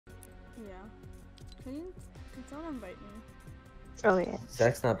Yeah. Can someone invite me? Oh yeah.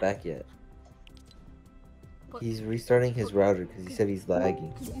 Zach's not back yet. What? He's restarting his router because he said he's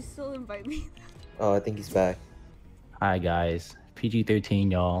lagging. Could you still invite me? Oh, I think he's back. Hi guys,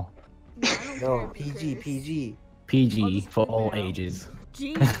 PG-13 y'all. No, I don't No, care. PG, PG. PG just for put it all out. ages.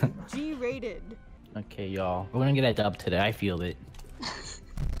 G rated. Okay, y'all, we're gonna get a dub today. I feel it.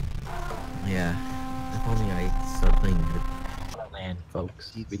 Yeah. If only I start playing with Land,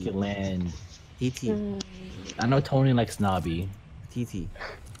 folks. We TT. can land. TT. I know Tony likes Snobby. TT.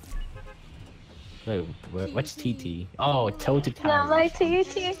 Wait, what's TT? Oh, toe to toe. Yeah, like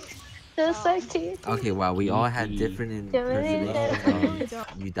TT. Just like TT. Okay, wow, we all had TT. different Yeah, impersonations.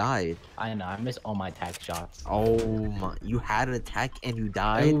 You died. I know, I miss all my tag shots. Oh my, you had an attack and you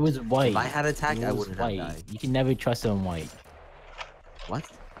died? It was white. If I had attack, It I was wouldn't white. have died. You can never trust them white. What?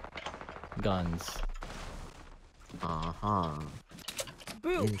 Guns. Uh-huh.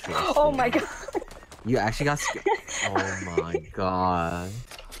 Boo. Interesting. Oh my god. You actually got scared. Oh my god.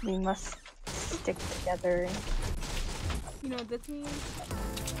 We must stick together. You know what this means?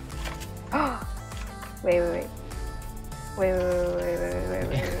 Wait. Wait.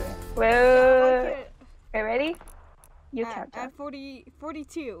 Wait, ready? You count down. At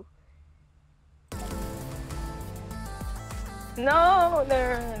 42. No.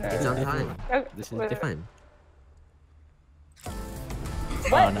 It's on time. Okay, This is wait. different.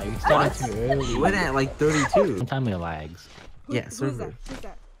 What? Oh no, you started too early. You went at like 32. Sometimes it lags. Yeah, Who's server. that? Who's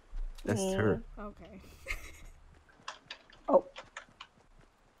that? That's Me. her. Okay. Oh.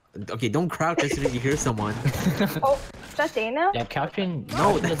 Okay, don't crouch as soon as you hear someone. Oh, is that Dana? Yeah, crouching. No,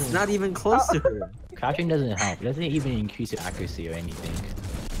 crouching that's doesn't- not even close to her. Crouching doesn't help. It doesn't even increase your accuracy or anything.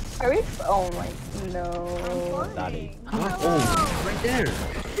 Are we? Oh my. I'm No. Got it. farming. Oh, right there.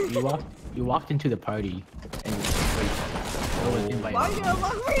 You walked into the party and Oh, invited. Why you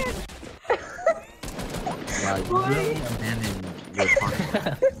love me? wow, you really abandoned your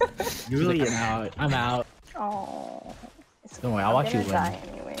partner. You She's really like, I'm out. Oh. Don't worry, I'll watch you win. Die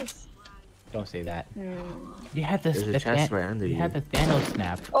anyways. Don't say that. Hmm. You had this. There's a chest right under you. you. had the Thanos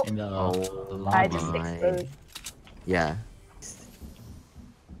snap Oh. in the Oh lava. I just my. exposed. Yeah.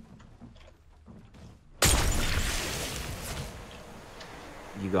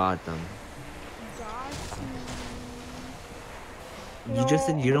 You got them. You just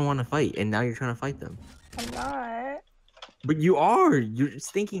said you don't want to fight, and now you're trying to fight them. I'm not. But you are! You're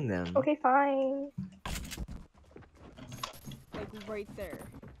stinking them. Okay, fine. Like right there.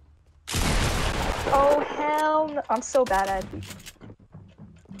 Oh hell no. I'm so bad at it.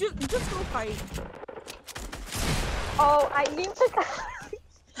 Just go fight. Oh, I need to.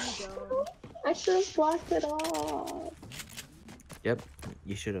 You go. I should have blocked it off. Yep,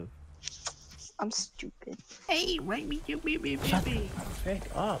 you should have. I'm stupid. Hey, right me, you baby, Shut the frick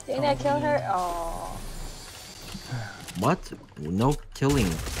up. Didn't I kill her? Oh. What? No killing.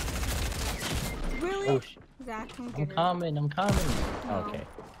 Really? Oh, Zach, come I'm get her. coming. I'm coming. No. Okay.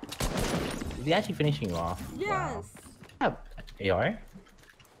 Is he actually finishing you off? Yes. Wow. AR?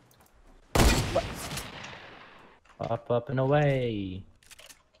 Up and away.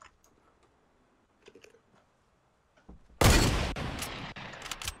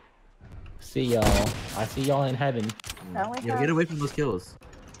 See y'all. I see y'all in heaven. Now we Yeah, have- get away from those kills.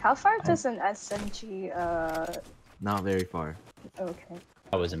 How far does an SMG, Not very far. okay.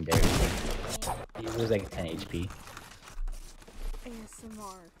 I was embarrassing. He was like 10 HP.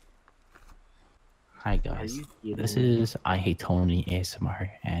 ASMR. Hi guys. you kidding This me? is I Hate Tony ASMR,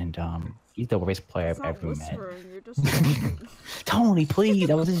 and he's the worst player It's I've not ever met. whispering, you're just talking. Tony, please,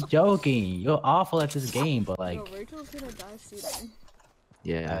 I was just joking. You're awful at this game, but Yo, like, Rachel's gonna die soon.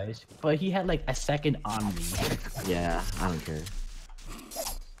 Yeah, guys. But he had like a second on me. yeah, I don't care.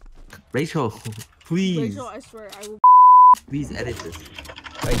 Rachel, please, Rachel, I swear, I will. please edit this.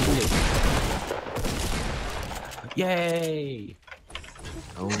 Wait, do it. Yay!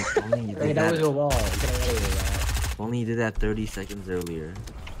 Only you Hey, did that was that. your wall. Get away with that. Only you did that 30 seconds earlier.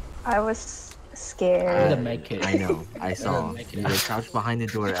 I was It was a scared. med kit. I know. I saw. Make it You were crouched behind the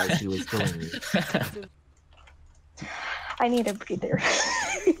door as she was killing me. I need a breather.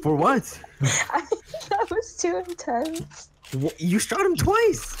 For what? That was too intense. You shot him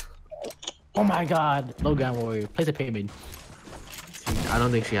twice. Oh my god, Logan Warrior, place a payment. I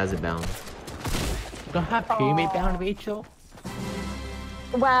don't think she has it bound. You don't have payment bound, Rachel?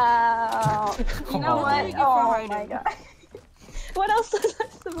 Wow. You know Oh. what? You Oh tried my it. god. What else was I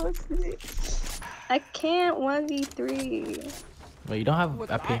supposed to do? I can't 1v3. Well, you don't have With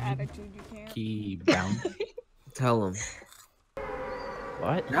a that payment attitude, you can't. key bound. Tell him.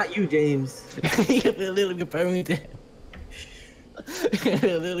 What? Not you, James. You're literally comparing to.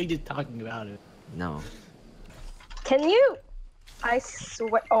 Literally just talking about it. No. Can you? I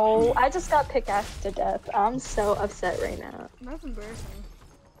swear. Oh, I just got pickaxed to death. I'm so upset right now. That's embarrassing.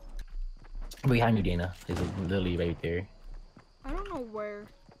 Behind you, Dana. He's literally right there. I don't know where.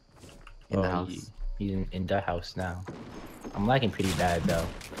 In the house. He's in the house now. I'm lagging pretty bad though.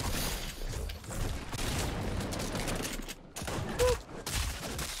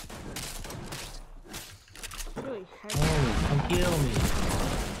 Really heavy. Oh, come kill me.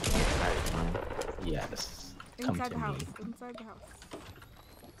 Alright, fine. Yes. Come Inside to the house. me. Inside the house.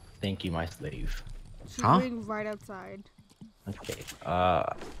 Thank you, my slave. She's Huh? waiting right outside. Okay.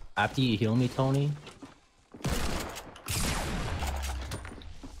 After you heal me, Tony.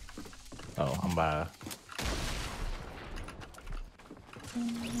 Oh, I'm by.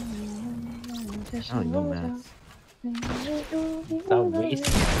 Oh, no math. Stop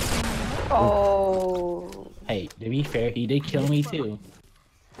wasting. Oh. Hey, to be fair, he did kill me too.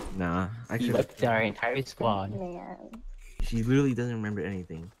 Nah, He actually, wiped our entire squad. Man. she literally doesn't remember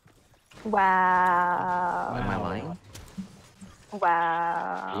anything. Wow. Am I lying?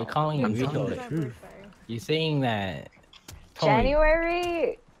 Wow. You're calling I'm me telling retarded. the truth. You're saying that. Tony,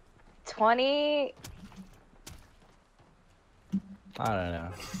 January 20. I don't know.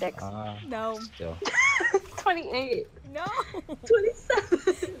 6. No. Still. 28. No.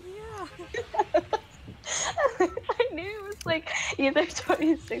 27. Yeah. I knew it was like either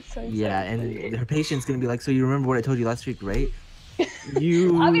 26 or 27. Yeah, and her patient's gonna be like, so you remember what I told you last week, right?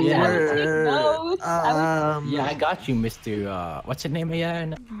 You Obviously, I would take were, notes. Yeah, I got you, Mr. What's your name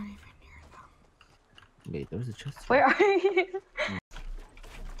again? I'm not even near them. Wait, there was a chest. Where are you?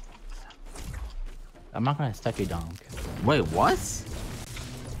 I'm not gonna stuck you down. Wait, what?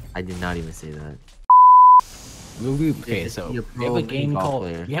 I did not even say that. Okay, so You're we have a pro game mini golf called.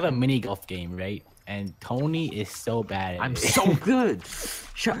 player. We have a mini golf game, right? And Tony is so bad at I'm it. so good.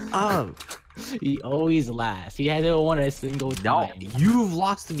 Shut up. He always laughs. He hasn't won a single No, time. you've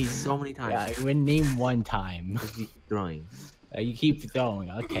lost to me so many times. Yeah, we name one time. Just keep throwing. You keep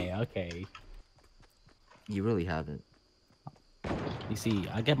throwing. Okay, okay. You really haven't. You see,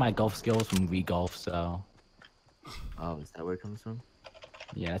 I get my golf skills from Wii Golf, so Oh, is that where it comes from?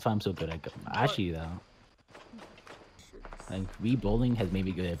 yeah, that's why I'm so good at golf. Actually, though, like Wii Bowling has made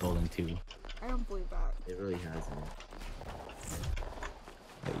me good at bowling too. I don't believe that. It really hasn't.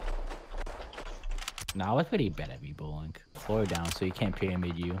 No, I was pretty bad at Wii Bowling. Floor down, so you can't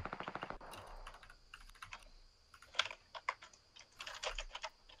pyramid you.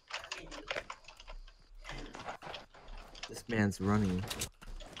 This man's running.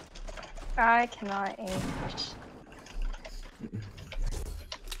 I cannot aim.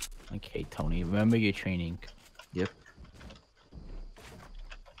 Okay, Tony, remember your training. Yep.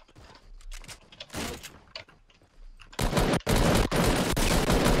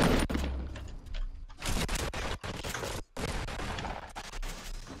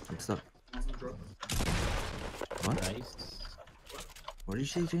 I'm stuck. What? Nice. What did you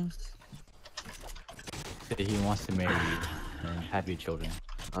say, James? Said he wants to marry you and have your children.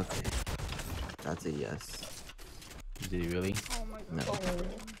 Okay. That's a yes. Is it really? Oh my No. god. Oh,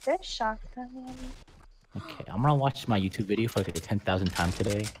 this shotgun. Okay, I'm gonna watch my YouTube video for like 10,000 times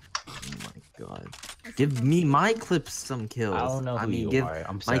today. Oh my god. Give me my clips some kills. I don't know who you give are.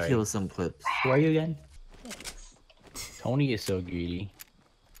 I'm my sorry. kills some clips. Who are you again? Thanks. Tony is so greedy.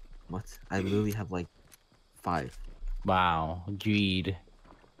 What? I literally have like 5. Wow, greed.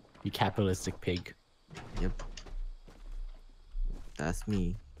 You capitalistic pig. Yep. That's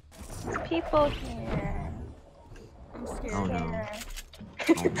me. There's people here. I'm scared. Oh no. Here.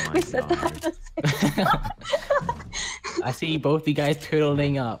 Oh my We said that at god. the same time. I see both you guys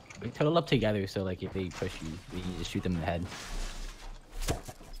turtling up. We turtle up together, so like if they push you, you just shoot them in the head.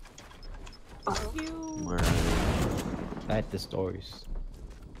 Fuck you. Where are they? At the stores.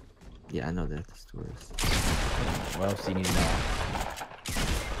 Yeah, I know that the stores. What else do you need to know?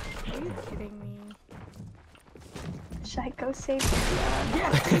 Are you kidding me? Should I go save you?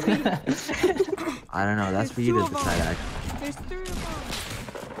 Yes, baby. I don't know. That's There's for you 2 to of 'em. decide. Actually. There's 3 of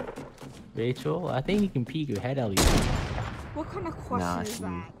them. Rachel, I think you can peek your head at least. What kind of question Nah, is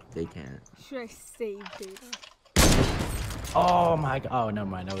that? they can't. Should I save data? Oh my god. Oh, never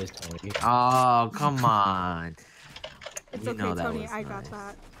mind. That was Tony. Oh, come on. It's You okay, know that Tony. was I got nice.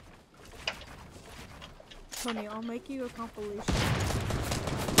 that. Tony, I'll make you a compilation.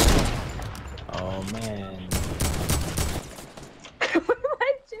 Oh man. What am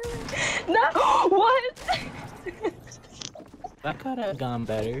I doing? No! What? That could have gone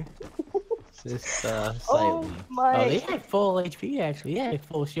better. Just slightly. Oh my. Oh, they had full HP actually. Yeah,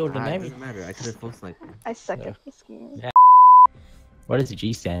 full shield and Ah, it everything. doesn't matter. I could have full sniped. I suck Yeah. at this game. Yeah. What does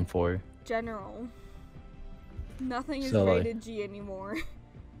G stand for? General. Nothing is So, like- rated G anymore.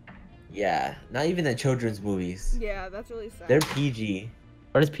 Yeah, not even the children's movies. Yeah, that's really sad. They're PG.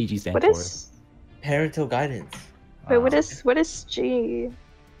 What does PG stand What for? is? Parental guidance. Wait, what is G?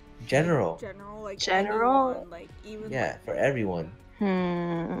 General. General, like General? anyone, like even Yeah, for everyone.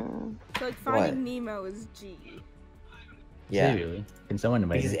 so like Finding Nemo is G. Yeah, Really? Can someone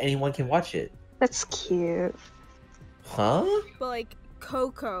invite because me? anyone can watch it. That's cute. Huh? But like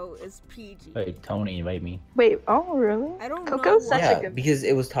Coco is PG. Wait, Tony, invite me. Wait, oh really? I don't Coco's know. such what- a Yeah, good because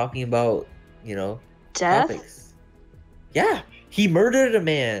it was talking about, you know, death. topics. Yeah, he murdered a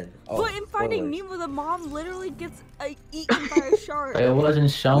man. Oh, But in Finding spoilers. Nemo, the mom literally gets eaten by a shark. But it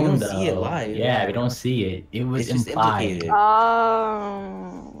wasn't shown don't though. see it live. Yeah, we don't see it. It was It's just implied. implicated.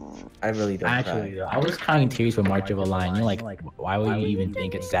 Oh. I really don't Actually, cry. though, I was crying tears for March of a Lion. You're like, why would you even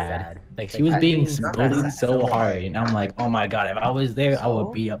think it's sad? Like, she was being bullied so hard, and I'm like, oh my god, if I was there, I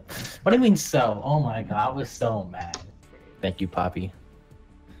would be up. What do you mean so? Oh my god, I was so mad. Thank you, Poppy.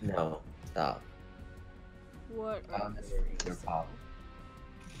 No, stop. What? I'll are never the eat your things? pop.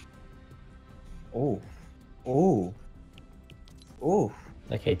 Oh, oh, oh.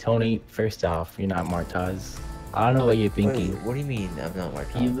 Okay, Tony, first off, you're not Martaz. I don't know what you're Wait, thinking. what do you mean? I'm not Mark.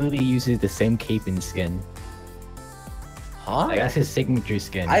 He literally uses the same cape and skin. Huh? Like, that's his signature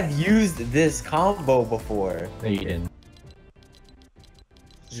skin. I've used this combo before. No, you didn't.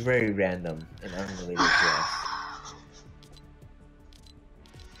 It's very random and unrelated to us.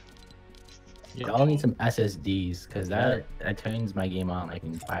 You all need some SSDs, because that turns my game on like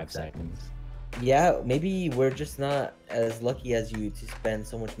in 5 seconds. Yeah, maybe we're just not as lucky as you to spend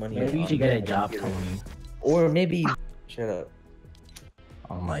so much money. Maybe you on should get a the job, computer. Tony, Or maybe shut up.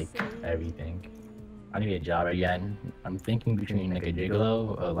 on like everything. I need a job again. I'm thinking between like a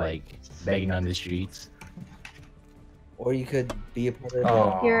gigolo or like begging on the streets. Or you could be a part of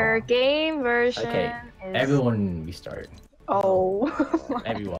Oh. Your game version Okay, is everyone restart. Oh. Everyone.